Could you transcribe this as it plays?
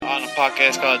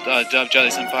podcast called Dub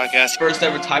Jellison Podcast. First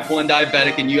ever type 1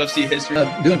 diabetic in UFC history.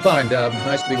 Doing fine, Dub.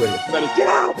 Nice to be with you. Get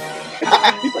out!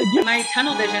 He's like, get. My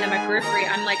tunnel vision and my periphery,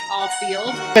 I'm like all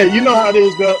field. Hey, you know how it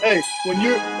is, though. Hey, when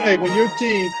your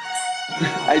team.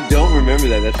 I don't remember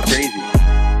that. That's crazy.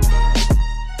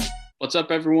 What's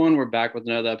up, everyone? We're back with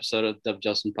another episode of Dub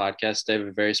Jellison Podcast. Today we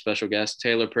have a very special guest,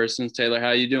 Taylor Persons. Taylor,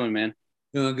 how you doing, man?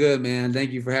 Doing good, man. Thank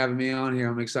you for having me on here.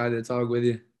 I'm excited to talk with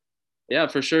you. Yeah,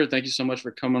 for sure. Thank you so much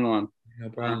for coming on. No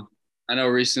problem. I know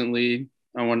recently,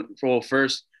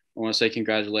 first, I want to say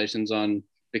congratulations on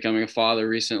becoming a father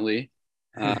recently,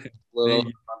 a little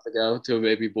month ago to a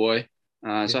baby boy.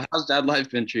 So how's dad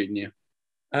life been treating you?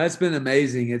 It's been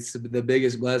amazing. It's the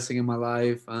biggest blessing in my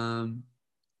life.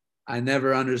 I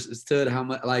never understood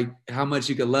how much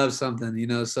you could love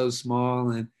something, so small,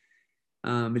 and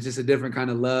it's just a different kind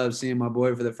of love seeing my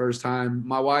boy for the first time.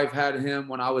 My wife had him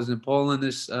when I was in Poland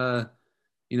this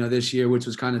year, which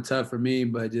was kind of tough for me,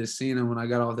 but just seeing him when I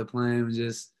got off the plane was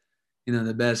just,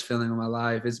 the best feeling of my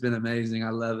life. It's been amazing. I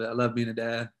love it. I love being a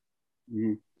dad.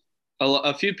 Mm-hmm.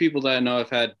 A few people that I know have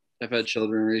had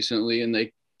children recently, and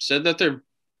they said that their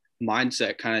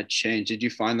mindset kind of changed. Did you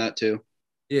find that too?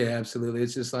 Yeah, absolutely.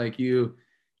 It's just like you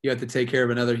have to take care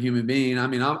of another human being. I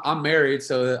mean, I'm married,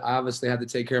 so I obviously have to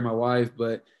take care of my wife,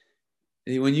 but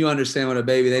when you understand what a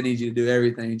baby, they need you to do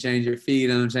everything. Change your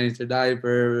feed them, change their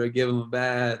diaper, give them a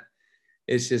bath.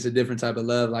 It's just a different type of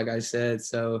love, like I said.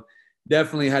 So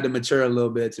definitely had to mature a little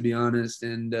bit, to be honest.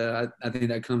 And I think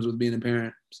that comes with being a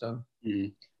parent. So. Mm-hmm.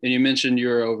 And you mentioned you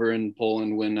were over in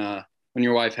Poland when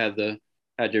your wife had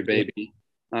your baby.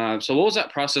 So what was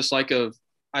that process like?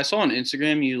 I saw on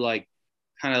Instagram you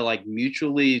kind of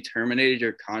mutually terminated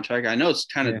your contract. I know it's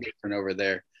kind of different over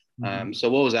there. So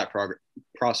what was that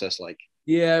process like?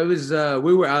 Yeah, it was.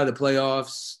 We were out of the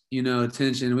playoffs.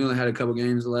 Tension. We only had a couple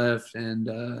games left,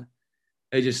 and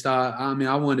they just thought. I mean,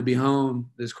 I wanted to be home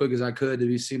as quick as I could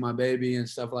to see my baby and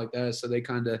stuff like that. So they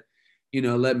kind of,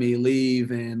 let me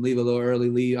leave a little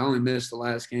early. I only missed the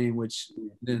last game, which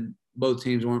then both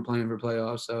teams weren't playing for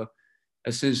playoffs. So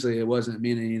essentially, it wasn't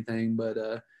meaning anything. But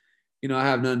I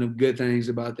have nothing but good things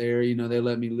about there. They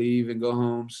let me leave and go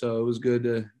home, so it was good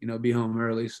to be home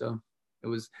early. So.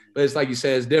 But it's like you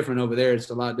said, it's different over there. It's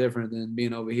a lot different than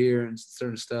being over here and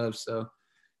certain stuff. So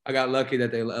I got lucky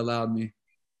that they allowed me.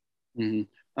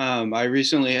 Mm-hmm. I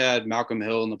recently had Malcolm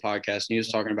Hill on the podcast, and he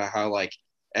was talking about how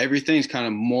everything's kind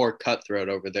of more cutthroat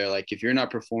over there. If you're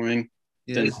not performing,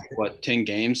 then 10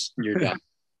 games, you're done.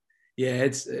 Yeah,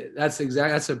 that's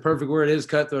a perfect word. It is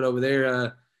cutthroat over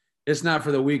there. It's not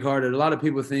for the weak-hearted. A lot of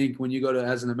people think when you go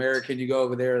as an American, you go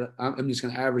over there, I'm just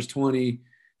going to average 20.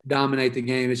 Dominate the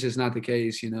game. It's just not the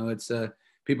case. It's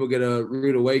people get a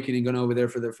rude awakening going over there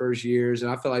for their first years,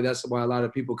 and I feel like that's why a lot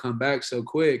of people come back so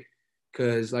quick,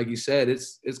 because like you said,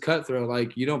 it's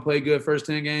cutthroat. You don't play good first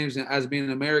 10 games, and as being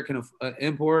an American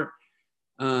import,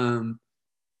 they want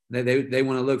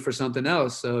to look for something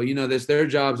else. So their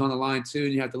job's on the line too,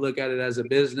 and you have to look at it as a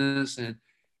business. And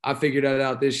I figured that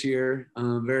out this year.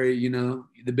 The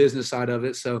business side of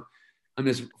it. So I'm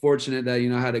just fortunate that,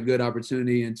 I had a good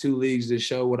opportunity in 2 leagues to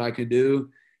show what I can do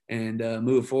and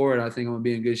move forward. I think I'm going to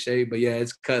be in good shape. But, yeah,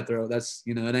 it's cutthroat. That's,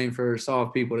 it ain't for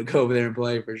soft people to go over there and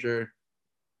play for sure.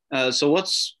 So what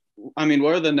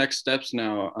are the next steps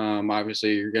now?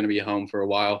 Obviously, you're going to be home for a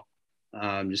while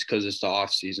just because it's the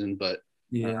off season. But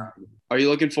are you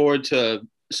looking forward to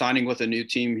signing with a new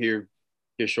team here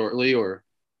shortly or?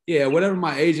 Yeah, whatever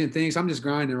my agent thinks. I'm just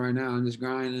grinding right now. I'm just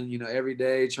grinding, every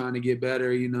day, trying to get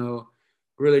better,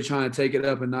 really trying to take it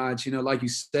up a notch. Like you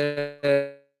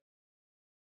said,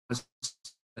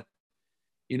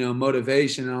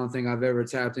 motivation I don't think I've ever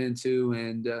tapped into.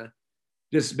 And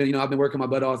just been, I've been working my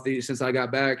butt off since I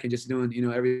got back and just doing,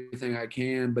 everything I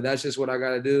can. But that's just what I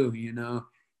got to do, The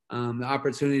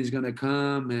opportunity is going to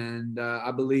come, and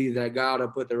I believe that God will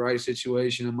put the right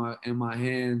situation in my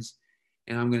hands,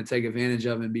 and I'm going to take advantage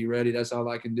of it and be ready. That's all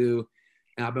I can do.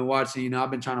 And I've been watching, I've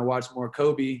been trying to watch more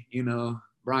Kobe,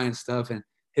 Bryant stuff, and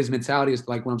his mentality is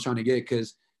what I'm trying to get,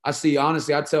 because I see,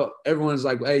 honestly, I tell everyone's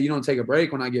hey, you don't take a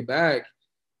break when I get back.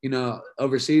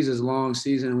 Overseas is a long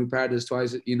season, and we practice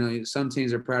twice. Some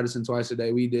teams are practicing twice a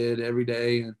day. We did every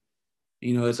day, and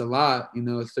it's a lot.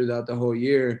 Throughout the whole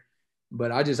year.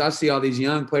 But I see all these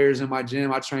young players in my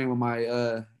gym. I train with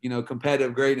my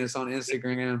competitive greatness on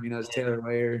Instagram. It's Taylor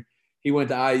Ware. He went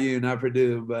to IU, not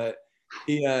Purdue, but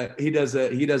he does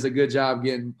a good job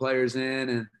getting players in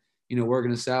and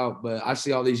working us out. But I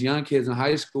see all these young kids in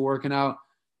high school working out,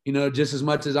 just as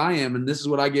much as I am, and this is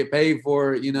what I get paid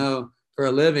for, for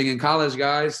a living, in college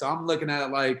guys. So I'm looking at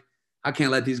it I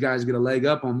can't let these guys get a leg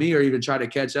up on me or even try to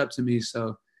catch up to me.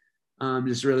 So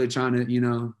Just really trying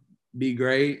to, be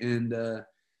great. And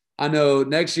I know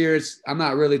next year I'm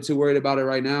not really too worried about it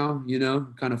right now,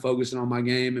 kind of focusing on my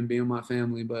game and being with my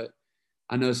family. But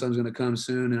I know something's going to come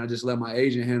soon, and I just let my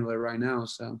agent handle it right now.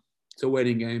 So it's a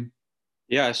waiting game.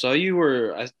 Yeah, I saw you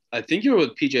were. I think you were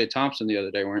with PJ Thompson the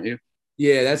other day, weren't you?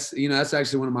 Yeah, that's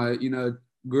actually one of my,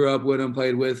 grew up with him,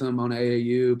 played with him on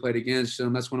AAU, played against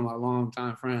him. That's one of my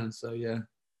longtime friends. So yeah.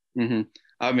 Mm-hmm.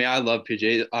 I mean, I love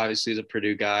PJ. Obviously, he's a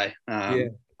Purdue guy. Yeah.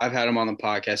 I've had him on the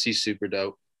podcast. He's super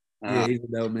dope. Yeah, he's a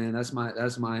dope man. That's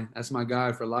my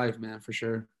guy for life, man, for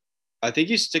sure. I think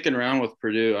he's sticking around with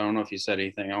Purdue. I don't know if he said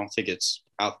anything. I don't think it's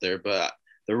out there, but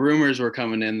the rumors were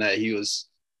coming in that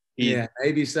yeah,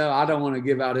 maybe so. I don't want to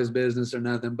give out his business or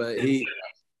nothing, but he's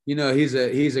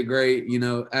a great,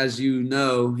 as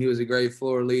he was a great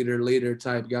floor leader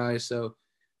type guy. So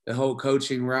the whole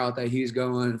coaching route that he's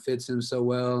going fits him so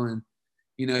well. And,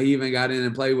 he even got in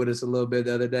and played with us a little bit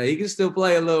the other day. He can still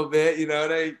play a little bit,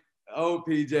 they owe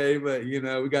PJ, but,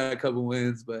 we got a couple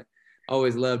wins, but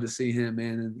always love to see him,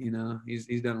 man. And,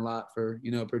 he's done a lot for,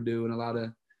 Purdue and a lot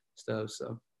of stuff.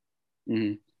 So.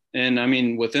 Mm-hmm. And I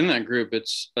mean, within that group,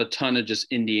 it's a ton of just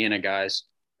Indiana guys.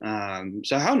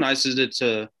 So how nice is it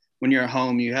to, when you're at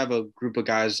home, you have a group of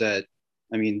guys that,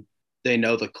 I mean, they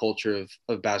know the culture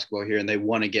of basketball here and they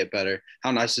want to get better.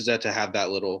 How nice is that to have that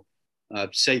little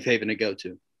safe haven to go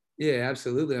to? Yeah,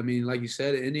 absolutely. I mean, like you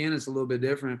said, Indiana's a little bit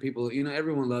different. People,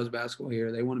 everyone loves basketball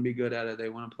here. They want to be good at it. They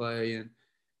want to play. And,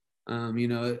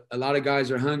 a lot of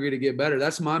guys are hungry to get better.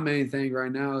 That's my main thing right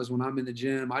now is when I'm in the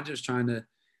gym, I'm just trying to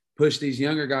push these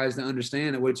younger guys to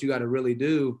understand that what you got to really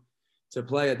do to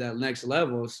play at that next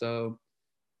level. So,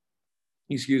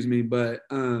 excuse me, but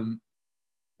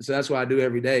so that's what I do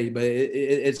every day. But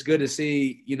it's good to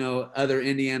see, other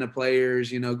Indiana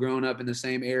players, growing up in the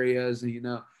same areas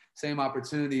and, same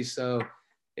opportunities. So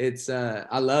it's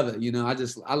I love it.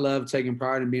 I love taking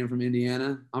pride in being from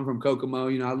Indiana. I'm from Kokomo.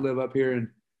 I live up here in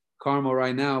Carmel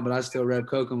right now, but I still rep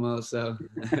Kokomo. So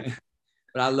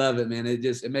but I love it, man.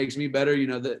 It makes me better.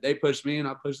 They push me and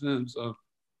I push them. So.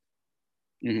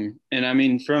 Mm-hmm. And I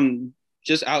mean, from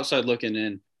just outside looking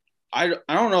in, I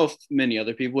don't know if many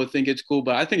other people would think it's cool,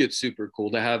 but I think it's super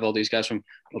cool to have all these guys from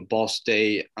Ball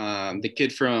State. The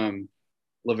kid from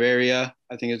Laveria,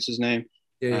 I think it's his name.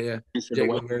 Yeah.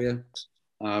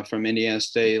 From Indiana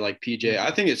State, like PJ.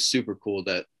 I think it's super cool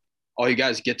that all you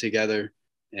guys get together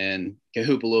and can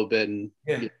hoop a little bit and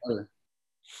get better.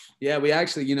 Yeah, we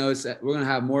actually, we're gonna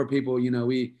have more people.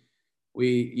 We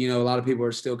a lot of people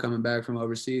are still coming back from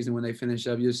overseas, and when they finish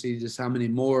up, you'll see just how many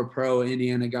more pro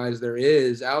Indiana guys there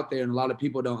is out there. And a lot of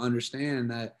people don't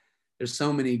understand that there's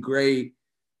so many great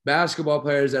basketball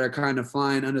players that are kind of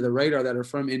flying under the radar that are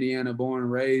from Indiana, born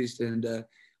and raised. And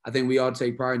I think we all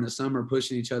take pride in the summer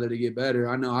pushing each other to get better.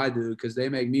 I know I do because they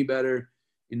make me better.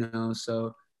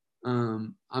 So.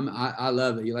 I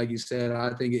love it. Like you said,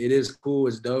 I think it is cool.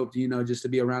 It's dope, just to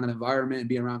be around an environment and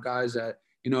be around guys that,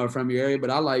 are from your area. But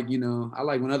I like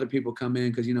when other people come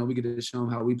in because, we get to show them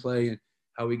how we play and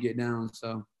how we get down.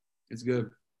 So it's good.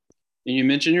 And you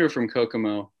mentioned you were from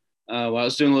Kokomo. While I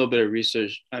was doing a little bit of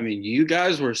research, I mean, you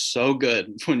guys were so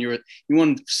good when you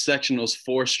won sectionals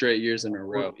 4 straight years in a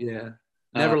row. Yeah.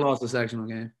 Never lost a sectional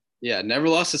game. Yeah. Never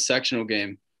lost a sectional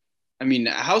game. I mean,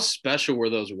 how special were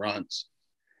those runs?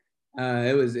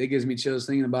 It gives me chills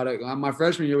thinking about it. My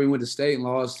freshman year, we went to state and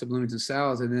lost to Bloomington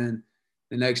South. And then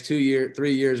the next 3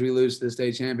 years, we lose to the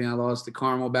state champion. I lost to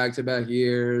Carmel back-to-back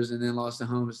years and then lost to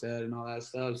Homestead and all that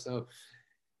stuff. So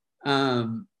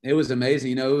it was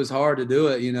amazing. It was hard to do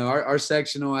it. Our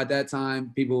sectional at that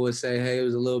time, people would say, hey, it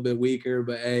was a little bit weaker,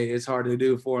 but hey, it's hard to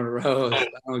do 4 in a row. I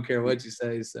don't care what you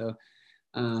say. So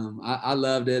I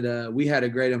loved it. We had a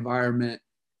great environment.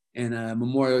 And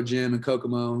Memorial Gym in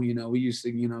Kokomo, we used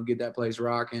to, get that place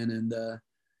rocking, and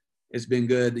it's been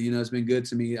good. It's been good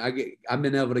to me. I've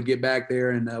been able to get back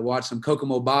there and watch some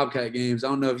Kokomo Bobcat games. I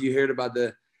don't know if you heard about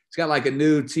it's got like a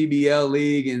new TBL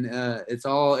league, and it's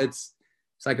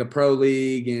like a pro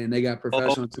league, and they got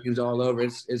professional teams all over.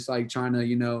 It's like trying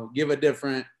to, give a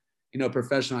different,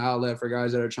 professional outlet for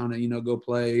guys that are trying to, go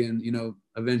play and,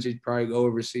 eventually probably go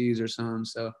overseas or something.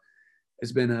 So.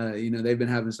 It's been they've been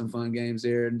having some fun games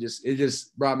there, and it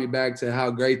just brought me back to how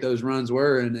great those runs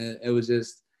were, and it was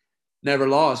just never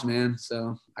lost, man.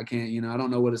 So I can't, I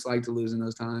don't know what it's like to lose in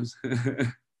those times.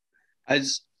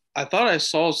 I thought I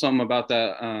saw something about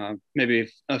that maybe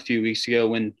a few weeks ago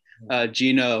when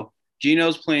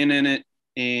Gino's playing in it,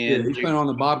 and he's playing on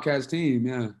the Bobcats team,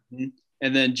 yeah.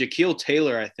 And then Jaquil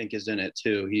Taylor, I think, is in it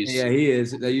too. He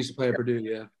is. They used to play at Purdue,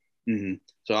 yeah. Mm-hmm.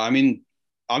 So I mean,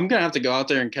 I'm gonna have to go out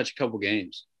there and catch a couple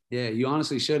games. Yeah, you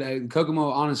honestly should. Kokomo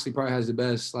honestly probably has the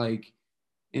best like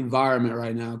environment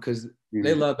right now because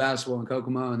they love basketball in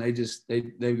Kokomo, and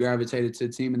they gravitated to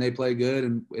the team and they play good,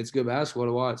 and it's good basketball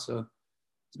to watch. So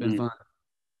it's been fun.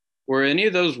 Were any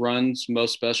of those runs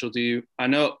most special to you? I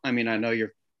know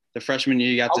you're the freshman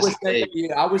year you got to stay.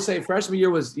 I would say freshman year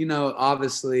was,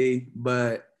 obviously,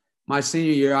 but my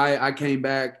senior year, I came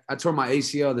back. I tore my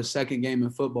ACL the second game in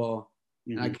football,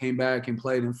 and I came back and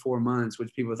played in 4 months,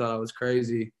 which people thought I was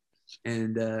crazy.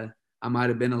 And I might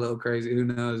have been a little crazy, who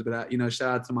knows? But, shout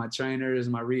out to my trainers,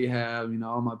 my rehab,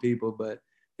 all my people, but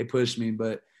they pushed me.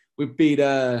 But we beat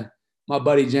my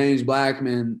buddy James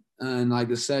Blackman in like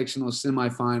the sectional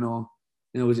semifinal,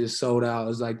 and it was just sold out. It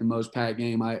was like the most packed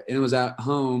game. And it was at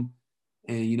home,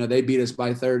 and, they beat us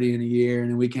by 30 in a year,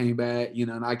 and then we came back,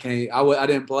 and I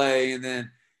didn't play. And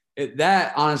then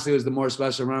that honestly was the more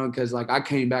special run because, like, I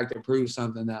came back to prove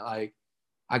something that, like,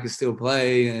 I could still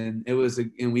play, and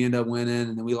and we ended up winning,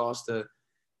 and then we lost to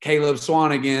Caleb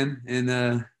Swan again in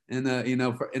the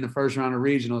first round of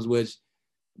regionals, which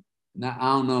I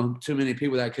don't know too many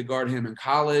people that could guard him in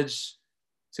college.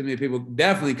 Too many people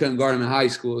definitely couldn't guard him in high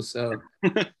school. So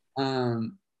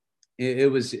it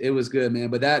was good, man.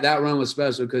 But that run was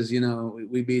special because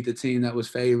we beat the team that was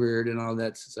favored and all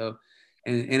that. So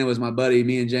and it was my buddy,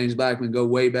 me and James Blackman go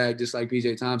way back, just like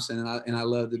PJ Thompson, and I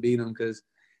love to beat him because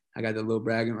I got the little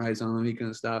bragging rights on him. He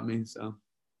couldn't stop me. So,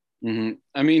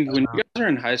 I mean, when you guys were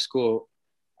in high school,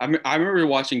 I remember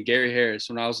watching Gary Harris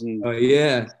when I was in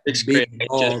sixth grade.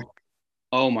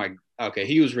 Okay,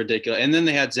 he was ridiculous. And then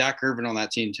they had Zach Irvin on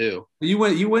that team too. You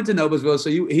went to Noblesville,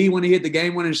 so when he hit the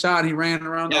game-winning shot, he ran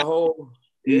around the whole.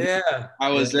 Yeah, I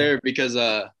was there because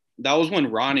that was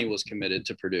when Ronnie was committed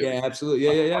to Purdue. Yeah,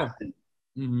 absolutely. Yeah.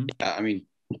 Yeah, I mean,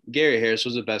 Gary Harris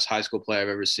was the best high school player I've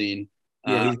ever seen.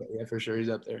 Yeah, for sure. He's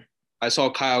up there. I saw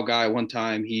Kyle Guy one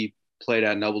time. He played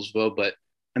at Noblesville. But,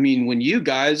 I mean, when you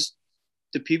guys,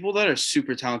 the people that are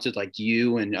super talented like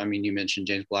you, and, I mean, you mentioned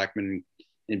James Blackman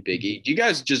and Biggie, do you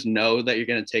guys just know that you're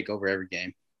going to take over every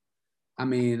game? I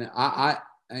mean, I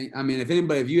mean,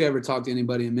 if you ever talk to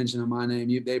anybody and mention my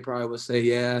name, they probably would say,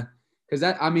 yeah. Because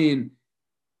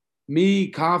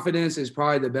confidence is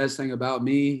probably the best thing about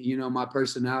me, my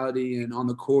personality and on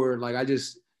the court. Like,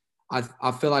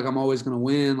 I feel like I'm always going to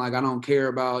win. Like, I don't care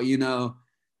about,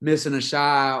 missing a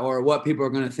shot or what people are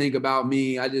going to think about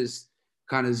me. I just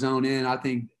kind of zone in. I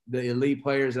think the elite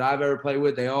players that I've ever played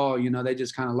with, they all, they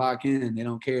just kind of lock in and they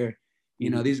don't care.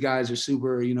 These guys are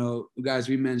super, the guys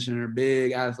we mentioned are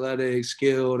big, athletic,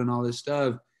 skilled, and all this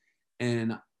stuff.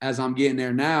 And as I'm getting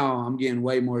there now, I'm getting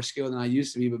way more skilled than I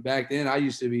used to be. But back then, I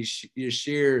used to be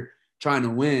sheer trying to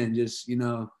win, just,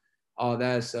 all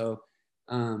that. So,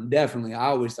 definitely, I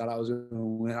always thought I was going to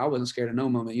win. I wasn't scared of no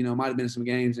moment. Might have been some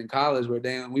games in college where,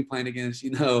 damn, we playing against,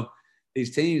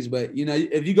 these teams. But,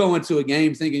 if you go into a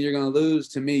game thinking you're going to lose,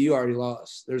 to me, you already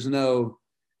lost. There's no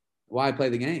why play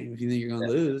the game if you think you're going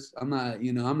to lose. I'm not,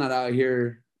 I'm not out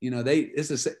here, we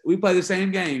play the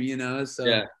same game, so.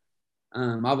 Yeah.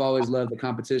 I've always loved the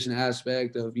competition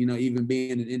aspect of, even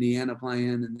being in Indiana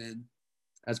playing. And then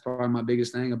that's probably my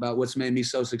biggest thing about what's made me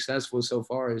so successful so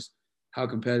far is how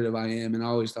competitive I am. And I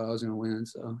always thought I was going to win.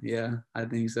 So, yeah, I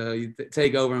think so. You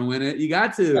take over and win it. You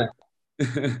got to.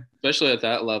 Especially at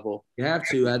that level. You have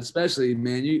to, especially,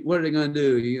 man. What are they going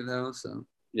to do, So,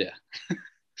 yeah.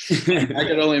 I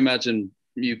could only imagine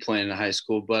you playing in high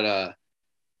school. But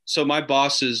so my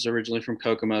boss is originally from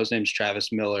Kokomo. His name's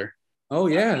Travis Miller. Oh,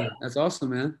 yeah. That's awesome,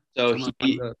 man. So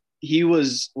he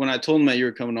was, when I told him that you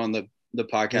were coming on the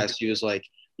podcast, he was like,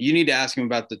 you need to ask him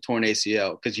about the torn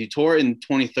ACL because you tore it in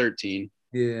 2013.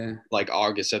 Yeah. Like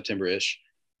August, September-ish.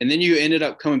 And then you ended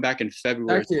up coming back in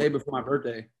February. Actually, the day before my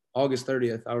birthday, August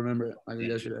 30th. I remember it like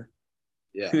yesterday.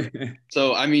 Yeah.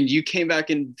 So, I mean, you came back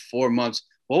in 4 months.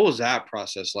 What was that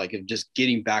process like of just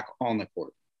getting back on the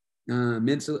court?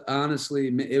 Honestly,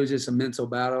 it was just a mental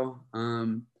battle.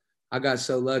 I got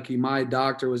so lucky. My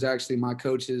doctor was actually my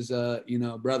coach's,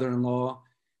 brother-in-law,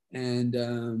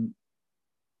 and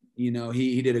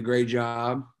he did a great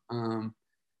job.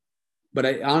 But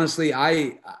I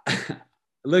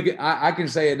can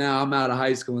say it now. I'm out of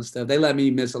high school and stuff. They let me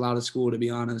miss a lot of school, to be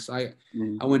honest. I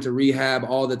went to rehab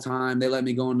all the time. They let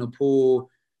me go in the pool.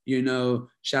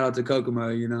 Shout out to Kokomo.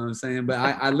 You know what I'm saying? But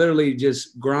I literally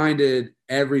just grinded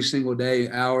every single day,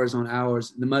 hours on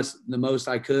hours, the most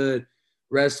I could.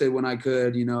 Rested when I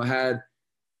could,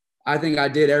 I think I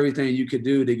did everything you could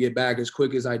do to get back as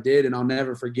quick as I did. And I'll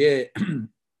never forget, I'm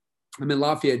in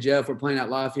Lafayette Jeff. We're playing at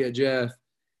Lafayette Jeff.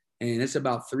 And it's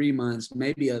about 3 months,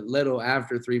 maybe a little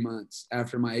after 3 months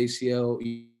after my ACL,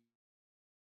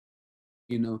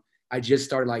 I just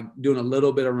started like doing a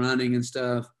little bit of running and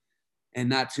stuff. and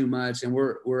not too much. And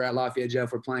we're at Lafayette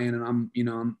Jeff, we're playing, and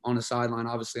I'm on the sideline.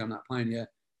 Obviously, I'm not playing yet.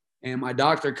 And my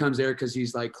doctor comes there because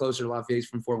he's like closer to Lafayette, he's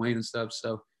from Fort Wayne and stuff.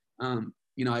 So,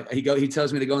 he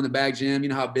tells me to go in the back gym. You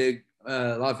know how big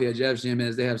Lafayette Jeff's gym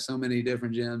is. They have so many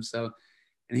different gyms. So,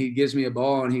 and he gives me a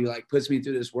ball and he like puts me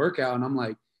through this workout. And I'm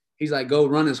like, he's like, go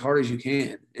run as hard as you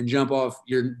can and jump off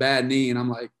your bad knee. And I'm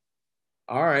like,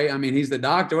 all right. I mean, he's the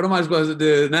doctor. What am I supposed to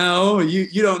do? No,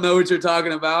 you don't know what you're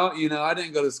talking about. I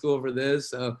didn't go to school for this.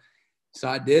 So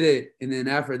I did it. And then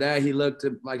after that, he looked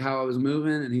at like how I was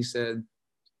moving and he said,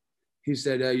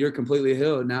 you're completely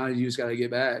healed. Now you just got to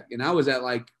get back. And I was at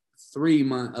like 3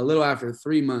 months, a little after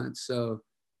 3 months. So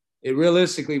it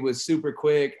realistically was super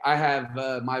quick. I have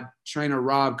my trainer,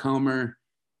 Rob Comer.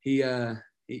 He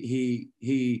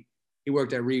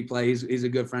worked at Replay. He's a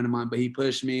good friend of mine, but he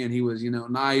pushed me and he was,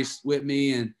 nice with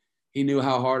me and he knew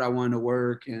how hard I wanted to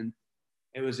work and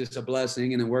it was just a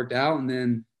blessing and it worked out. And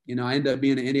then, I ended up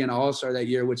being an Indiana All-Star that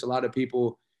year, which a lot of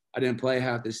people, I didn't play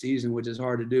half the season, which is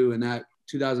hard to do. And that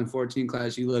 2014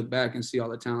 class, you look back and see all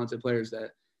the talented players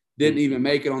that didn't even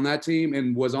make it on that team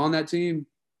and was on that team.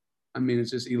 I mean,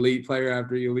 it's just elite player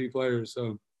after elite player.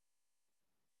 So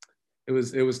it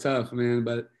was tough, man,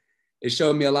 but it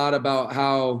showed me a lot about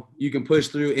how you can push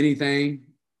through anything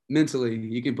mentally.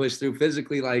 You can push through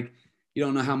physically. Like you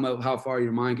don't know how far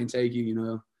your mind can take you,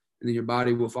 and then your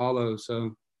body will follow.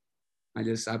 So I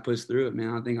pushed through it,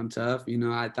 man. I think I'm tough.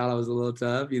 I thought I was a little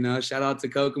tough, shout out to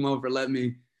Kokomo for letting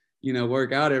me,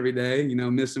 work out every day,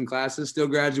 miss some classes, still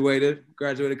graduated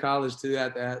college too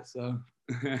at that. So,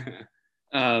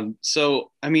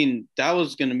 so, I mean, that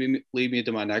was going to lead me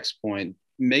to my next point,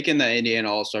 making the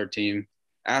Indiana All-Star team.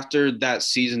 After that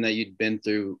season that you'd been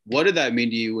through, what did that mean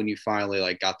to you when you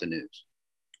finally got the news?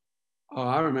 Oh,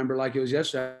 I remember like it was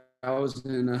yesterday. I was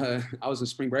in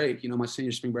spring break, my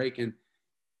senior spring break. And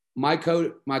my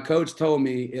coach told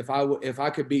me if I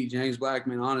could beat James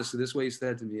Blackman, honestly, this is what he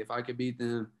said to me, if I could beat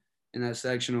them in that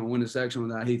sectional, win the sectional,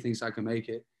 that he thinks I can make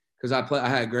it. Cause I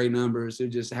had great numbers. It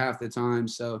was just half the time.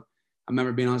 So I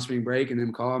remember being on spring break and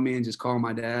them calling me and just calling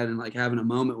my dad and like having a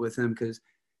moment with him. Cause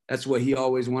that's what he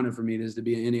always wanted for me, is to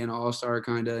be an Indiana All-Star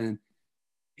kind of. And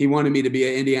he wanted me to be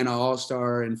an Indiana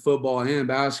All-Star in football and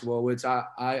basketball, which I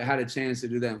had a chance to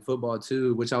do that in football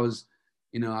too, which I was,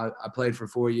 I played for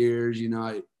 4 years,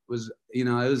 I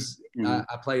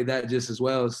played that just as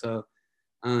well. So,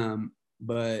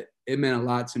 but it meant a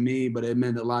lot to me, but it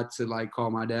meant a lot to like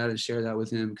call my dad and share that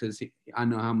with him because I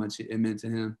know how much it meant to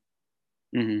him.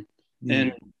 Mm-hmm. Yeah.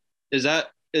 And is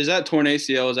that torn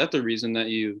ACL? Is that the reason that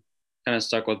you kind of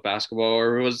stuck with basketball,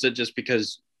 or was it just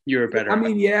because you were better? I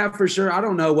mean, yeah, for sure. I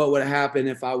don't know what would have happened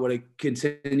if I would have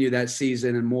continued that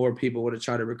season and more people would have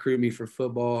tried to recruit me for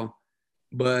football.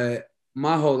 But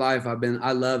my whole life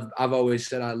I've always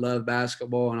said I love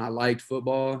basketball and I liked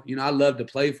football. I love to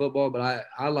play football, but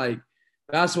I like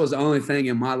basketball is the only thing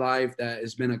in my life that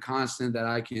has been a constant that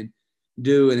I can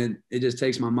do. And it just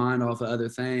takes my mind off of other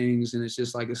things. And it's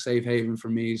just like a safe haven for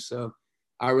me. So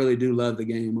I really do love the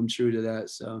game. I'm true to that.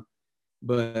 So,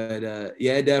 but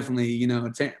yeah, definitely,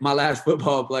 my last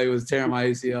football play was tearing my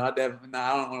ACL. I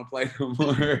don't want to play no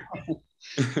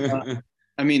more.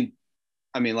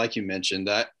 I mean, like you mentioned,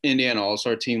 that Indiana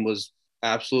All-Star team was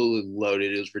absolutely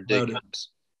loaded. It was ridiculous. Loaded.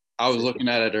 I was looking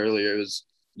at it earlier. It was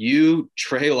you,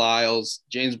 Trey Lyles,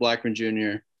 James Blackman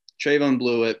Jr., Trayvon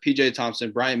Blewett, PJ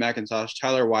Thompson, Bryant McIntosh,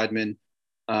 Tyler Weidman,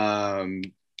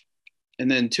 and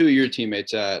then 2 of your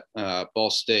teammates at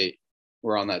Ball State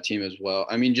were on that team as well.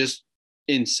 I mean, just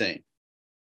insane.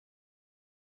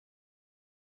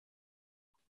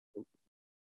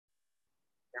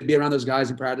 To be around those guys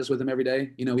and practice with them every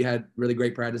day. We had really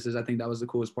great practices. I think that was the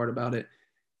coolest part about it.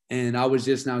 And I was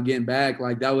just now getting back.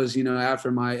 Like that was, after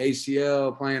my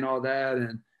ACL, playing all that.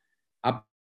 And I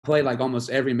played like almost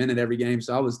every minute, every game.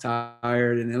 So I was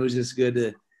tired and it was just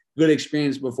good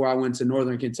experience before I went to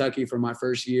Northern Kentucky for my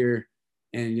first year.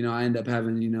 And, I ended up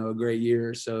having, a great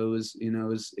year. So it was,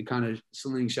 it kind of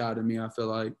slingshotted me, I feel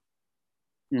like.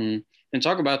 Mm-hmm. And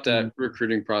talk about that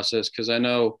recruiting process. Cause I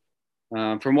know,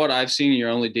 from what I've seen, your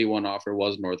only D1 offer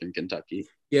was Northern Kentucky.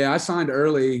 Yeah, I signed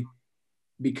early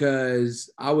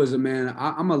because I was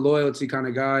I'm a loyalty kind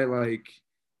of guy. Like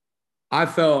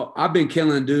I've been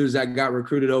killing dudes that got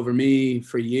recruited over me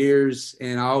for years,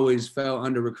 and I always felt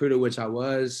under recruited, which I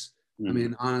was. Mm-hmm. I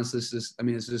mean, honestly,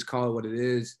 it's just call it what it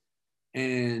is.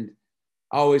 And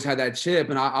I always had that chip,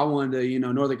 and I wanted to,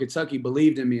 Northern Kentucky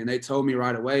believed in me, and they told me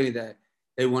right away that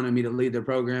they wanted me to lead their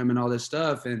program and all this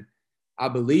stuff. And I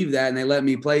believe that, and they let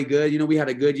me play good. We had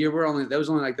a good year. That was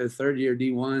only like the third year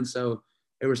D1, so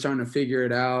they were starting to figure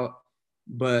it out.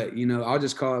 But, you know, I'll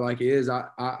just call it like it is.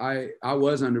 I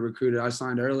was under recruited. I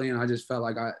signed early, and I just felt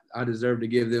like I deserved to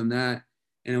give them that.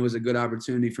 And it was a good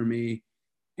opportunity for me.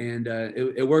 And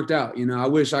it worked out. You know, I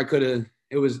wish I could have.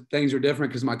 Things were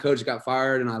different because my coach got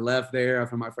fired and I left there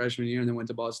after my freshman year and then went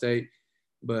to Ball State.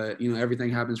 But, you know, everything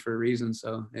happens for a reason.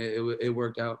 So it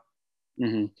worked out.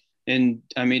 Mm-hmm. And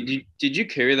I mean, did you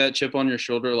carry that chip on your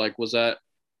shoulder? Like, was that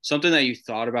something that you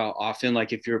thought about often?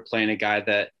 Like if you were playing a guy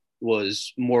that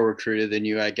was more recruited than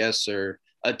you, I guess, or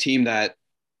a team that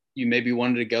you maybe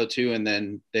wanted to go to and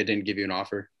then they didn't give you an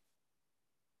offer?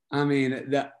 I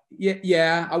mean,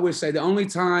 yeah, I would say the only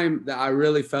time that I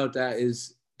really felt that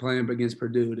is playing up against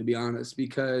Purdue, to be honest,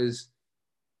 because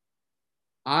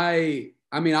I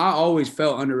always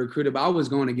felt under recruited, but I was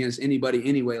going against anybody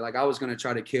anyway. Like I was going to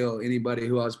try to kill anybody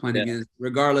who I was playing against,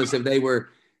 regardless if they were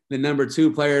the number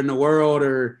 2 player in the world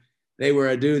or they were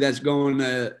a dude that's going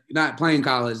to not playing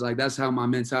college. Like that's how my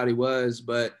mentality was.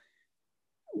 But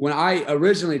when I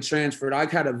originally transferred, I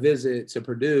had a visit to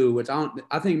Purdue, which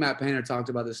I think Matt Painter talked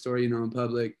about this story, you know, in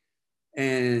public.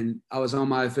 And I was on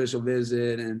my official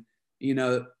visit and, you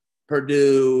know,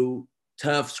 Purdue,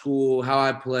 tough school, how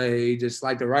I play, just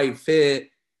like the right fit,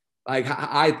 like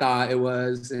I thought it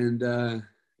was. And,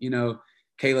 you know,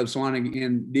 Caleb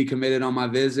Swanigan decommitted on my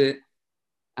visit.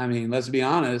 I mean, let's be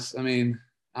honest. I mean,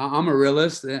 I'm a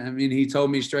realist. I mean, he told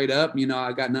me straight up, you know,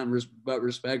 I got nothing but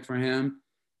respect for him,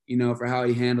 you know, for how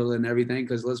he handled it and everything.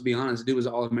 Because let's be honest, dude was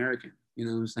All-American, you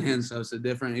know what I'm saying? So it's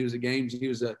he was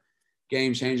a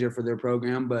game changer for their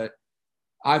program. But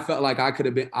I felt like I could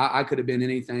have been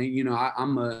anything, you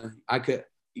know.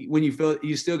 When you feel,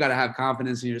 you still got to have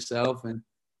confidence in yourself. And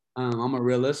I'm a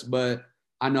realist, but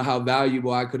I know how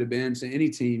valuable I could have been to any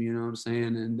team, you know what I'm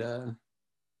saying?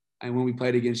 And when we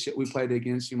played against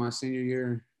you my senior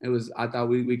year, I thought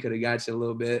we could have got you a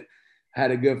little bit.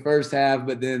 Had a good first half,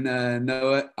 but then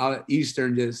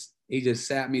Eastern just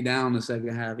sat me down the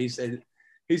second half. He said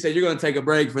you're going to take a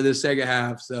break for this second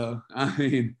half. So I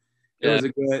mean,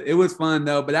 it was fun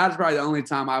though. But that was probably the only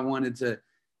time I wanted to,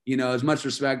 you know, as much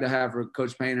respect I have for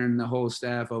Coach Painter and the whole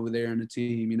staff over there and the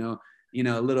team. You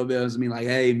know, a little bit was me like,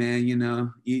 hey man, you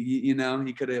know, you know,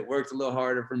 he could have worked a little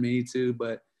harder for me too,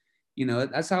 but. You know,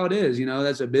 that's how it is. You know,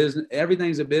 that's a business.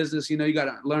 Everything's a business. You know, you got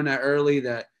to learn that early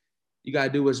that you got to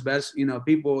do what's best. You know,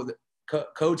 people,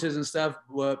 coaches and stuff,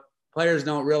 what players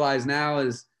don't realize now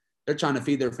is they're trying to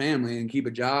feed their family and keep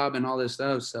a job and all this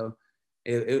stuff. So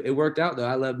it worked out, though.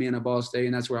 I love being at Ball State,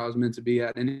 and that's where I was meant to be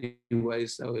at anyway.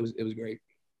 So it was great.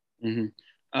 Mm-hmm.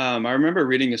 I remember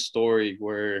reading a story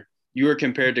where you were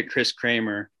compared to Chris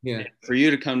Kramer. Yeah. For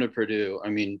you to come to Purdue, I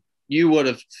mean, you would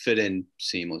have fit in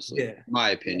seamlessly, in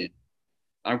my opinion.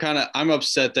 I'm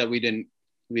upset that we didn't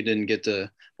get to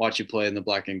watch you play in the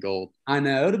black and gold. I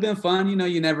know. It would have been fun. You know,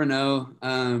 you never know.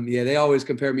 They always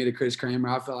compare me to Chris Kramer.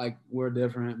 I feel like we're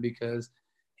different because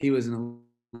he was an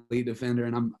elite defender,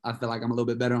 and I feel like I'm a little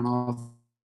bit better on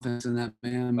offense than that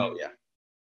man. Oh, yeah.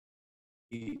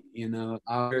 You know,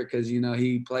 because, you know,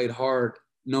 he played hard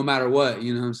no matter what,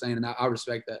 you know what I'm saying? And I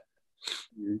respect that.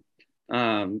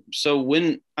 Mm-hmm. So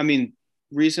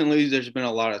recently there's been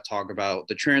a lot of talk about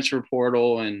the transfer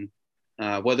portal and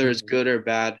whether it's good or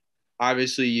bad.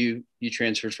 Obviously you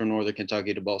transferred from Northern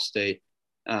Kentucky to Ball State.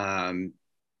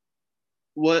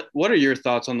 What are your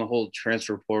thoughts on the whole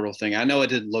transfer portal thing? I know it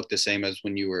didn't look the same as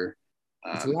when you were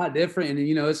it's a lot different, and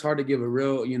you know, it's hard to give a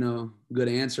real, you know, good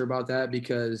answer about that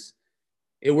because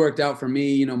it worked out for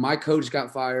me. You know, my coach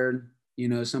got fired, you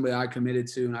know, somebody I committed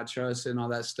to and I trusted and all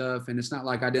that stuff. And it's not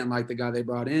like I didn't like the guy they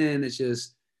brought in. It's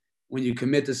just when you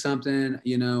commit to something,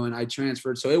 you know, and I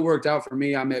transferred. So it worked out for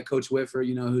me. I met Coach Whitford,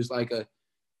 you know, who's like a,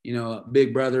 you know,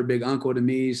 big brother, big uncle to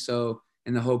me. So,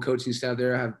 and the whole coaching staff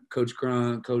there, I have Coach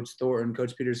Grun, Coach Thornton,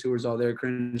 Coach Peters, who was all there,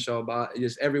 Crenshaw,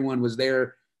 just everyone was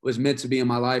there, was meant to be in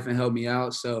my life and help me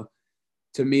out. So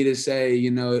to me to say, you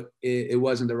know, it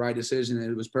wasn't the right decision.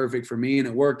 It was perfect for me and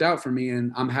it worked out for me.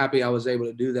 And I'm happy I was able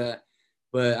to do that.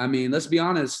 But I mean, let's be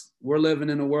honest, we're living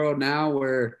in a world now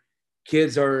where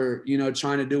kids are, you know,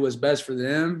 trying to do what's best for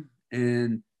them.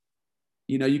 And,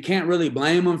 you know, you can't really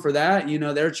blame them for that. You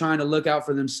know, they're trying to look out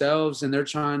for themselves and they're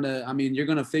trying to, I mean, you're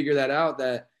going to figure that out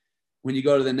that when you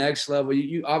go to the next level,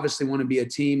 you obviously want to be a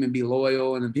team and be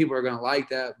loyal and then people are going to like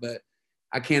that. But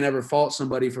I can't ever fault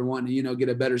somebody for wanting to, you know, get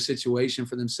a better situation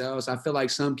for themselves. I feel like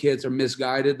some kids are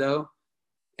misguided though.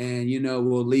 And, you know,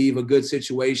 will leave a good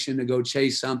situation to go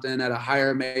chase something at a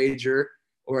higher major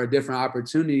or a different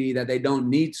opportunity that they don't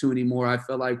need to anymore. I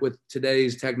feel like with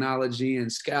today's technology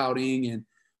and scouting and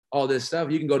all this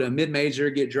stuff, you can go to a mid-major,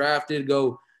 get drafted,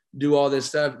 go do all this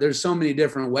stuff. There's so many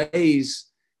different ways.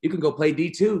 You can go play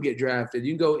D2, get drafted.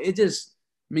 You can go,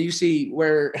 mean, you see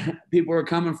where people are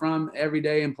coming from every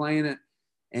day and playing it.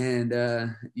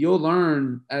 And you'll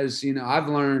learn as, you know, I've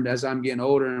learned as I'm getting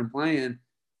older and playing,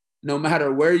 no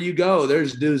matter where you go,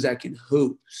 there's dudes that can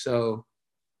hoop. So,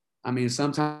 I mean,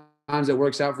 sometimes it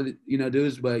works out for the, you know,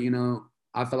 dudes, but, you know,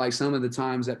 I feel like some of the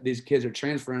times that these kids are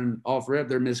transferring off rip,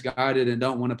 they're misguided and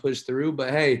don't want to push through. But,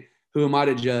 hey, who am I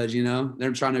to judge, you know?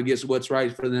 They're trying to get what's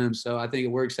right for them. So I think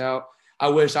it works out. I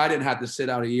wish I didn't have to sit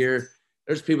out a year.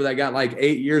 There's people that got like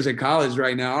 8 years in college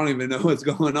right now. I don't even know what's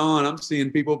going on. I'm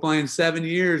seeing people playing 7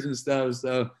 years and stuff.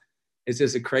 So it's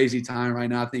just a crazy time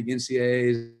right now. I think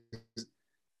NCAA is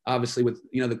obviously with,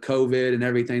 you know, the COVID and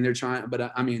everything they're trying,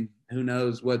 but I mean, who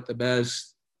knows what the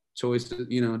best choices,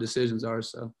 you know, decisions are.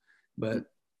 So, but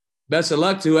best of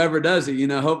luck to whoever does it, you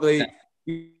know, hopefully,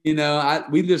 you know,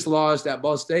 we just lost at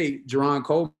Ball State, Jerron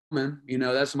Coleman, you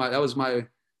know,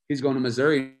 he's going to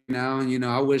Missouri now. And, you know,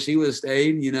 I wish he would have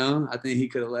stayed, you know, I think he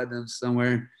could have led them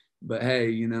somewhere, but hey,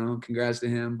 you know, congrats to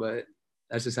him, but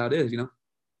that's just how it is, you know?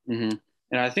 Mm-hmm.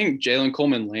 And I think Jalen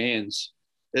Coleman lands.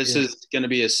 This is going to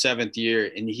be his 7th year,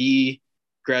 and he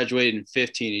graduated in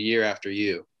 15, a year after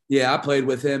you. Yeah, I played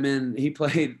with him, and he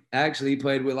played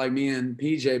with like me and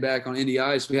PJ back on Indy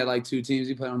Ice. We had like 2 teams.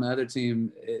 He played on the other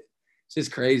team. It's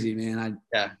just crazy, man.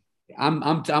 I'm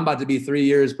about to be 3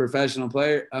 years professional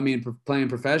player. I mean, playing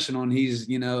professional, and he's,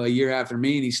 you know, a year after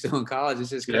me, and he's still in college. It's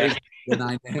just crazy, the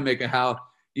dynamic of how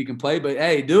you can play. But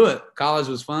hey, do it. College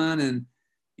was fun, and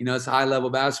you know, it's high level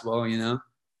basketball. You know.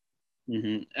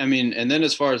 Mm-hmm. I mean, and then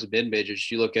as far as the mid majors,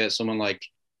 you look at someone like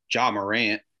Ja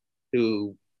Morant,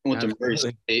 who went to Murray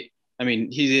State. I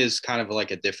mean, he is kind of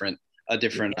like a different. I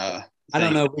don't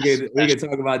know if we could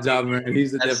talk about Ja Morant.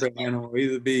 He's a different animal.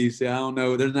 He's a beast. Yeah, I don't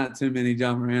know. There's not too many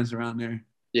Ja Morants around there.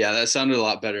 Yeah, that sounded a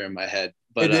lot better in my head.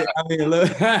 But I mean,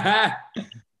 look.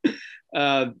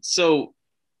 So,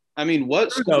 I mean,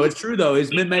 it's true though.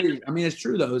 It's mid-major. I mean, it's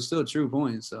true though. It's still a true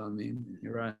point. So, I mean,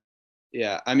 you're right.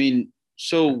 Yeah, I mean,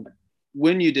 so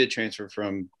when you did transfer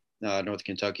from North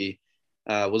Kentucky,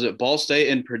 was it Ball State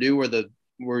and Purdue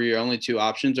were your only 2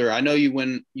 options? Or I know you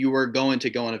were going to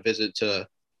go on a visit to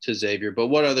Xavier, but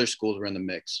what other schools were in the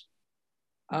mix?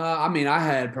 I mean, I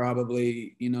had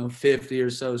probably, you know, 50 or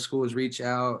so schools reach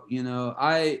out. You know,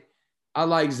 I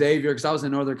like Xavier because I was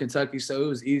in Northern Kentucky, so it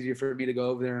was easier for me to go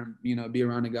over there and, you know, be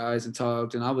around the guys and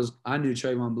talk. And I knew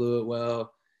Trayvon Blewett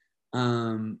well.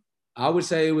 I would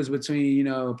say it was between, you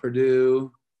know,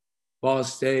 Purdue, Ball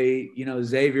State, you know,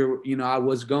 Xavier. You know, I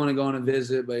was going to go on a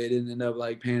visit, but it didn't end up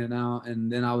like panning out.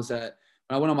 And then when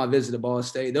I went on my visit to Ball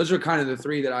State, those were kind of the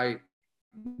 3 that I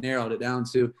narrowed it down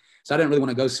to. So I didn't really want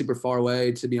to go super far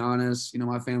away, to be honest. You know,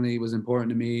 my family was important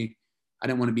to me. I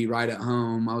didn't want to be right at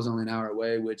home. I was only an hour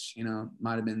away, which, you know,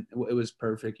 might have been, it was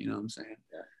perfect. You know what I'm saying?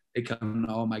 Yeah. They come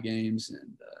to all my games,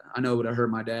 and I know it would have hurt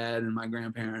my dad and my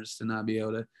grandparents to not be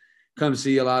able to come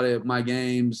see a lot of my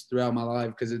games throughout my life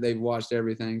because they've watched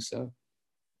everything. So,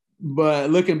 but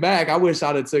looking back, I wish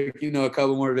I'd have took, you know, a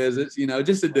couple more visits, you know,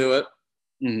 just to do it.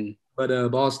 Mm-hmm. But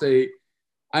Ball State,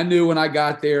 I knew when I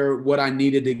got there what I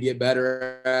needed to get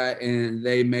better at, and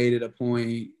they made it a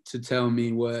point to tell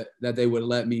me that they would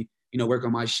let me, you know, work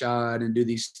on my shot and do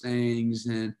these things.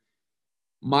 And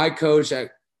my coach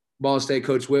at Ball State,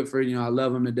 Coach Whitford, you know, I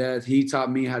love him to death. He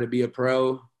taught me how to be a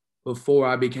pro before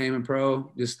I became a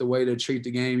pro, just the way to treat the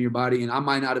game, your body. And I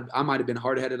might have been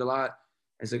hard-headed a lot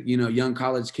as a, you know, young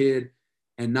college kid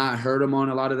and not heard him on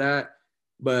a lot of that.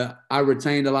 But I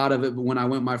retained a lot of it when I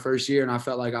went my first year, and I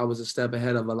felt like I was a step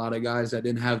ahead of a lot of guys that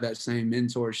didn't have that same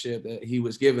mentorship that he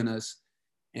was giving us.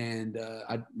 And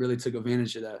I really took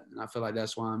advantage of that. And I feel like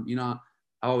that's why I'm, you know,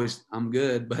 I'm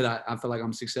good, but I feel like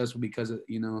I'm successful because of,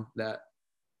 you know, that.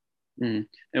 Mm.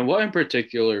 And what in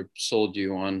particular sold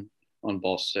you on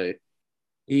Ball State?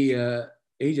 He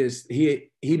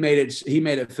made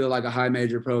it feel like a high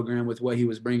major program with what he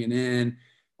was bringing in.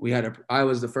 I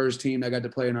was the first team that got to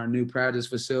play in our new practice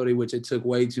facility, which it took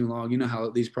way too long. You know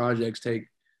how these projects take,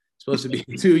 supposed to be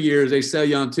 2 years. They sell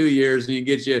you on 2 years and you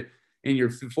get you in your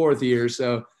 4th year.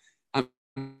 So, I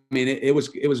mean, it was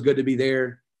good to be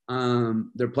there.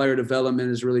 Their player development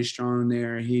is really strong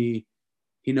there. He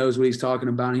knows what he's talking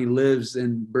about. And he lives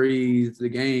and breathes the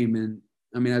game. And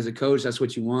I mean, as a coach, that's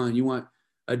what you want. You want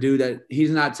a dude that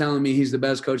he's not telling me he's the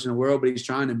best coach in the world, but he's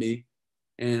trying to be.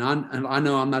 And I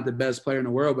know I'm not the best player in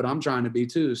the world, but I'm trying to be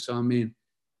too. So, I mean,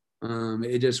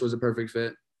 it just was a perfect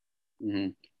fit. Mm-hmm.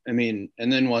 I mean,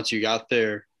 and then once you got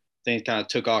there, things kind of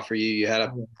took off for you. You had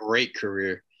a great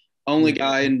career. Only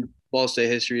guy in Ball State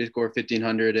history to score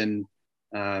 1,500 and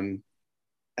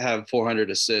have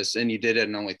 400 assists, and you did it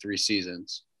in only 3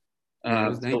 seasons. I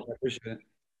appreciate it.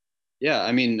 Yeah,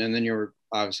 I mean, and then you were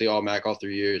obviously all MAC all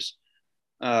 3 years.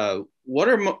 what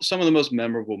are some of the most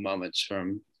memorable moments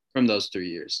from those 3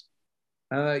 years?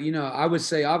 I would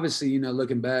say obviously,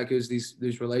 looking back, it was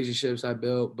these relationships I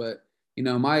built, but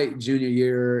my junior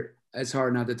year, it's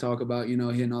hard not to talk about,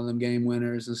 hitting all them game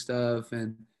winners and stuff.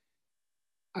 And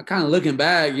I kind of looking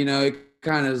back, it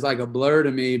kind of is like a blur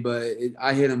to me, but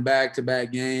I hit them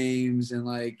back-to-back games and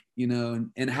like,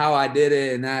 and how I did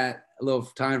it in that little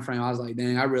time frame, I was like,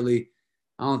 dang, I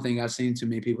don't think I've seen too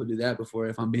many people do that before,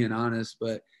 if I'm being honest.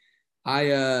 But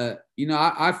I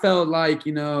felt like,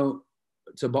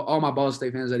 to all my Ball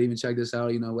State fans that even check this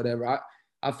out, whatever,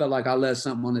 I felt like I left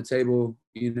something on the table.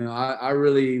 I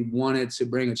really wanted to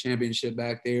bring a championship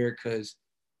back there because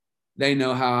they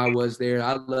know how I was there.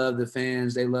 I love the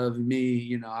fans. They love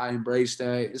me. I embraced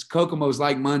that. It's Kokomo's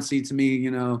like Muncie to me,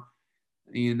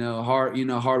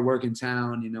 hard working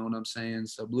town, you know what I'm saying?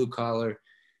 So blue collar.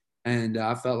 And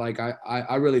I felt like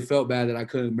I really felt bad that I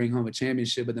couldn't bring home a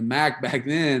championship. But the MAC back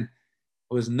then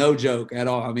was no joke at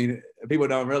all. I mean, people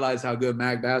don't realize how good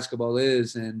MAC basketball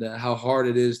is and how hard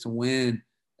it is to win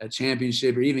a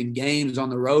championship or even games on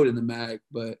the road in the MAC.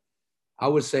 But I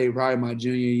would say probably my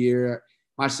junior year.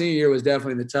 My senior year was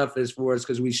definitely the toughest for us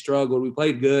because we struggled. We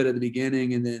played good at the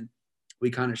beginning, and then we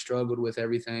kind of struggled with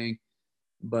everything.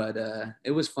 But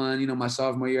it was fun. My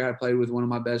sophomore year, I played with one of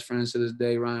my best friends to this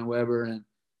day, Ryan Weber, and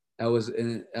that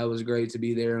was great to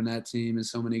be there on that team and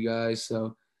so many guys.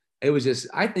 So I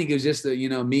think it was just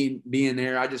me being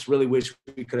there. I just really wish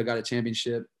we could have got a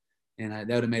championship, and that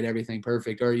would have made everything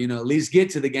perfect, or at least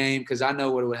get to the game because I know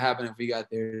what would happen if we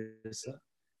got there. So,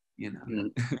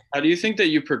 How do you think that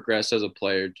you progressed as a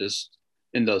player just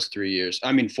in those 3 years?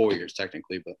 I mean, 4 years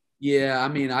technically, but yeah, I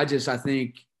mean, I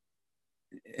think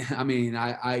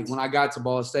when I got to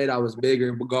Ball State, I was bigger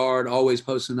in guard, always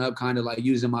posting up, kind of like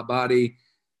using my body.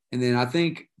 And then I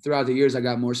think throughout the years, I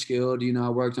got more skilled. I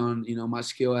worked on, my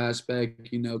skill aspect,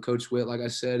 Coach Witt, like I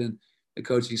said, and the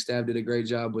coaching staff did a great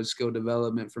job with skill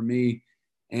development for me.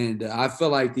 And I feel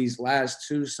like these last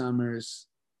 2 summers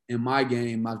in my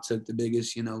game, I've took the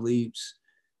biggest, leaps,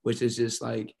 which is just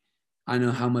like, I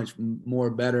know how much more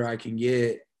better I can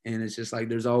get. And it's just like,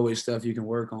 there's always stuff you can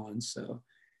work on. So,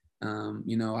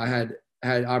 I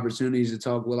had opportunities to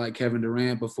talk with like Kevin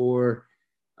Durant before,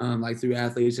 like through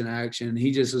Athletes in Action.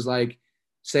 He just was like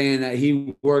saying that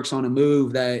he works on a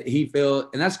move that he feels,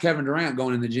 and that's Kevin Durant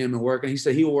going in the gym and working. He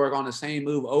said he will work on the same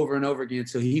move over and over again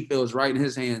until he feels right in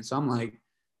his hand. So I'm like,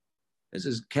 this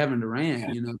is Kevin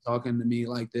Durant, talking to me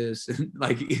like this. And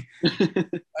like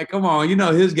come on,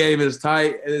 his game is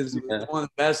tight. It is one of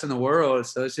the best in the world.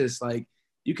 So it's just like,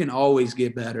 you can always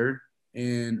get better.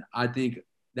 And I think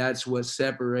that's what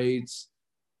separates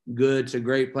good to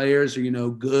great players, or,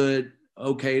 good,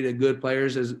 okay to good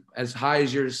players. As high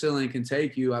as your ceiling can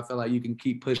take you, I feel like you can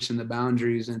keep pushing the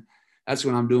boundaries. And that's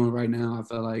what I'm doing right now. I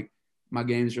feel like my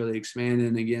game's really expanding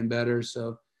and getting better.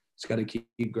 So just got to keep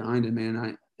grinding,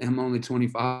 man. I'm only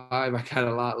 25. I got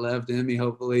a lot left in me,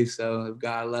 hopefully. So if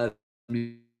God lets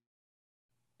me.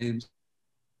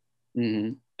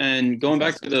 Mm-hmm. And going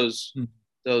back to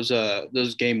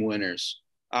those game winners,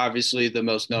 obviously the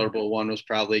most notable one was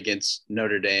probably against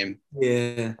Notre Dame.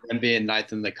 Yeah. And being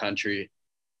ninth in the country.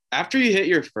 After you hit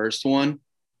your first one,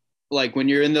 like when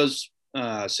you're in those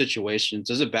situations,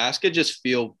 does a basket just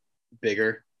feel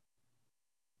bigger?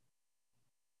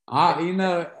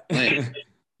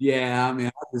 Yeah, I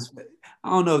mean, I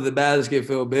don't know if the basket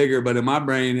feel bigger, but in my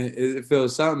brain, it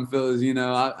feels something feels,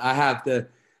 I have to,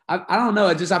 I don't know.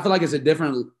 I feel like it's a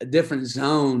different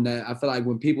zone that I feel like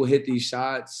when people hit these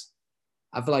shots,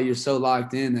 I feel like you're so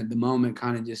locked in at the moment,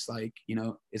 kind of just like,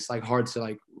 it's like hard to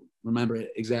like remember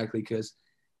it exactly. Cause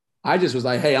I just was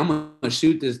like, hey, I'm going to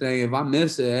shoot this thing. If I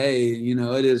miss it, hey,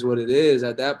 it is what it is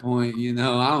at that point,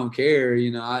 I don't care,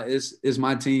 it's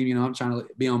my team, I'm trying to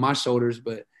be on my shoulders,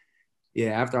 but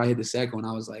yeah, after I hit the second one,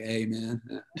 I was like, hey, man,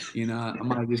 I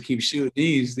might just keep shooting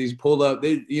these pull up.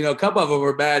 A couple of them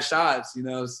were bad shots,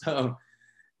 so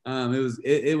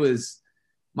it was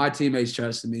my teammates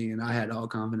trusted me and I had all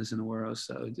confidence in the world.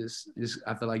 So just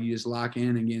I feel like you just lock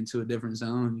in and get into a different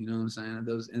zone, you know what I'm saying? At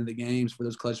those end of the games for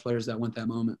those clutch players that went that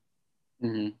moment.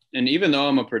 Mm-hmm. And even though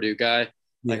I'm a Purdue guy,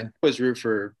 I always root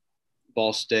for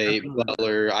Ball State,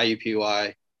 Butler,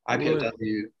 IUPUI,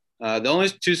 IPFW. The only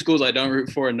 2 schools I don't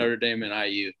root for are Notre Dame and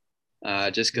IU,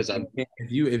 just because I'm. If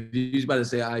you was about to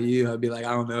say IU, I'd be like,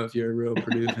 I don't know if you're a real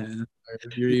Purdue fan, or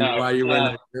if you're even why you're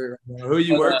wearing that shirt. Who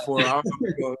you work for? I don't know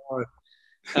what's going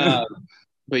on.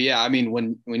 But yeah, I mean,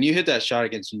 when you hit that shot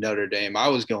against Notre Dame, I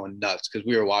was going nuts because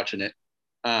we were watching it.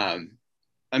 I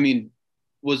mean,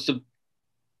 was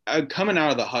coming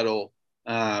out of the huddle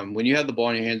when you had the ball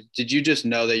in your hands? Did you just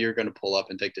know that you were going to pull up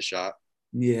and take the shot?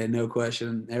 Yeah, no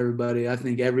question. I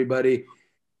think everybody,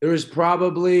 there was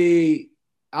probably,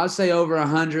 I'd say over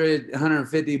 100,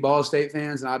 150 Ball State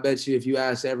fans. And I bet you if you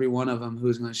ask every one of them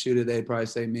who's going to shoot it, they'd probably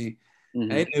say me. Mhm.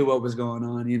 They knew what was going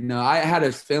on. You know, I had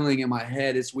a feeling in my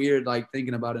head. It's weird, like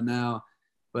thinking about it now.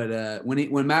 But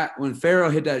when Farrell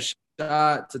hit that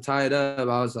shot to tie it up,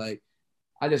 I was like,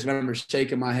 I just remember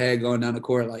shaking my head going down the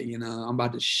court, like, you know, I'm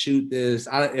about to shoot this.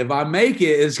 If I make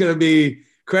it, it's gonna be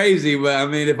crazy. But I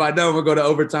mean, if I don't, we'll go to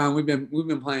overtime. We've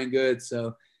been playing good.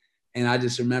 So, and I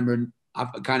just remember I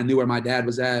kind of knew where my dad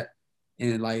was at,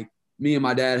 and like me and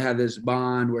my dad had this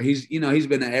bond where he's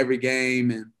been at every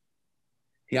game, and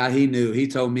yeah, he knew. He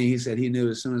told me, he said he knew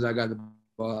as soon as I got the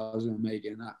ball, I was gonna make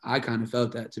it. And I kind of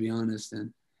felt that, to be honest.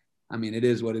 And I mean, it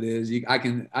is what it is. You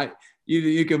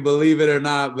can believe it or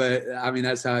not, but I mean,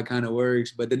 that's how it kind of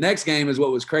works. But the next game is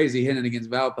what was crazy, hitting against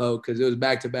Valpo, because it was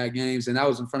back-to-back games, and that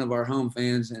was in front of our home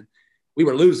fans, and we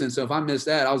were losing. So if I missed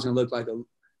that, I was going to look like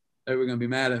they were going to be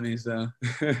mad at me. So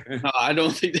No, I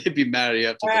don't think they'd be mad at you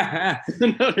after the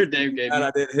Notre Dame game. I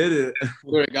didn't hit it.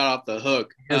 Would have got off the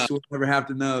hook. I guess we'll never have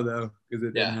to know, though, because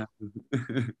it didn't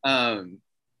happen.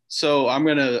 So I'm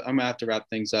gonna have to wrap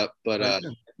things up, but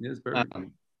yes, perfect.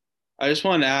 I just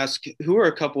wanted to ask, who are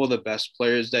a couple of the best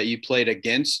players that you played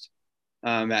against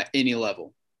at any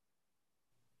level?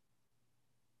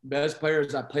 Best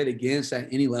players I played against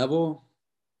at any level?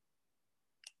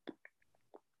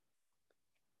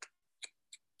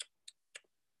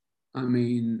 I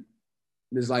mean,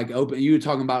 there's like open. You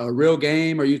talking about a real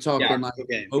game, or you talking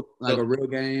a real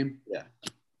game?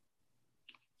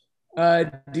 Yeah.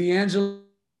 D'Angelo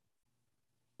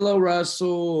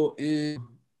Russell and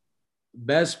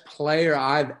best player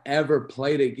I've ever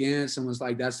played against, and was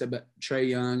like, that's Trae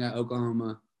Young at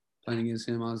Oklahoma. Playing against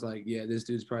him, I was like, yeah, this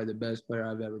dude's probably the best player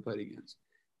I've ever played against,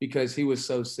 because he was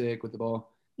so sick with the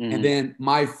ball. Mm-hmm. And then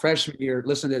my freshman year,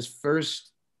 listen to this,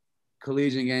 first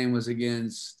collegiate game was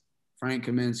against Frank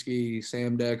Kaminsky,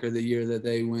 Sam Decker, the year that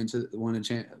they won a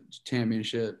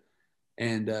championship.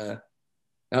 And that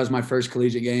was my first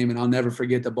collegiate game, and I'll never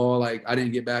forget the ball. Like, I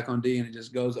didn't get back on D, and it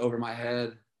just goes over my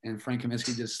head, and Frank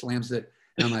Kaminsky just slams it.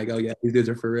 And I'm like, oh, yeah, these dudes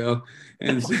are for real.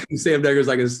 And Sam Decker's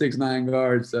like a 6'9"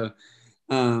 guard. So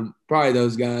probably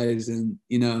those guys. And,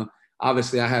 you know,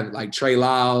 obviously I have like Trey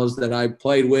Lyles that I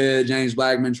played with, James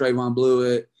Blackman, Trayvon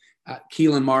Blewett,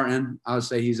 Keelan Martin. I would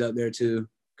say he's up there too,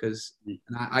 because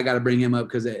I got to bring him up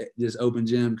because it just opened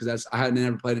gym, because I had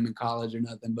never played him in college or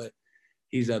nothing, but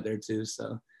he's up there too.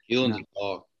 So Keelan's a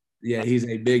dog. Yeah, he's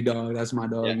a big dog. That's my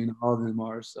dog. Yeah. You know, all of them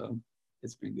are. So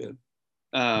it's been good.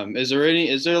 Is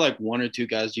there like one or two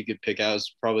guys you could pick out as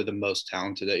probably the most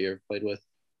talented that you ever played with?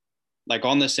 Like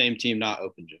on the same team, not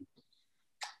open gym.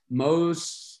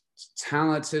 Most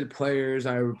talented players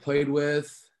I ever played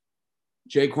with,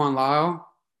 Jaquan Lyle.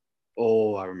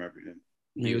 Oh, I remember him.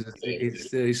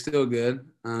 He's still good.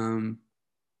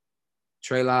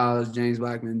 Trey Lyles, James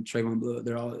Blackman, Trayvon Blewett,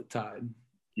 they're all tied.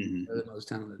 Mm-hmm. They're the most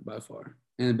talented by far,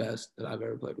 and the best that I've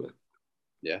ever played with.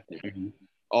 Yeah. Mm-hmm.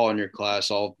 All in your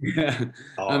class, all. Yeah.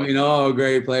 I mean, all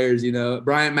great players, you know.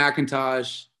 Bryant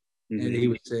McIntosh, mm-hmm. and he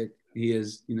was sick. He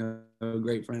is, you know, a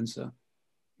great friend, so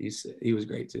he was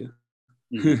great too.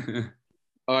 Mm-hmm.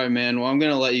 All right, man. Well, I'm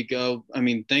gonna let you go. I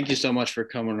mean, thank you so much for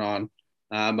coming on.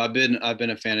 I've been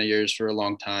a fan of yours for a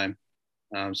long time,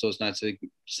 so it's nice to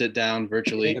sit down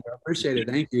virtually. Yeah, I appreciate it.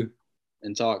 Thank you.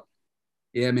 And talk.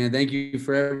 Yeah, man. Thank you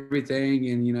for everything,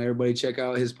 and you know, everybody check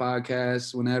out his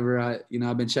podcast whenever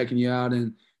I've been checking you out,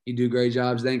 and you do great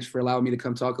jobs. Thanks for allowing me to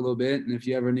come talk a little bit, and if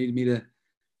you ever need me to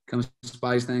come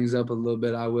spice things up a little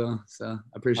bit, I will. So I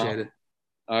appreciate it.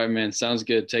 All right, man. Sounds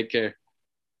good. Take care.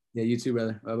 Yeah, you too,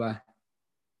 brother. Bye-bye.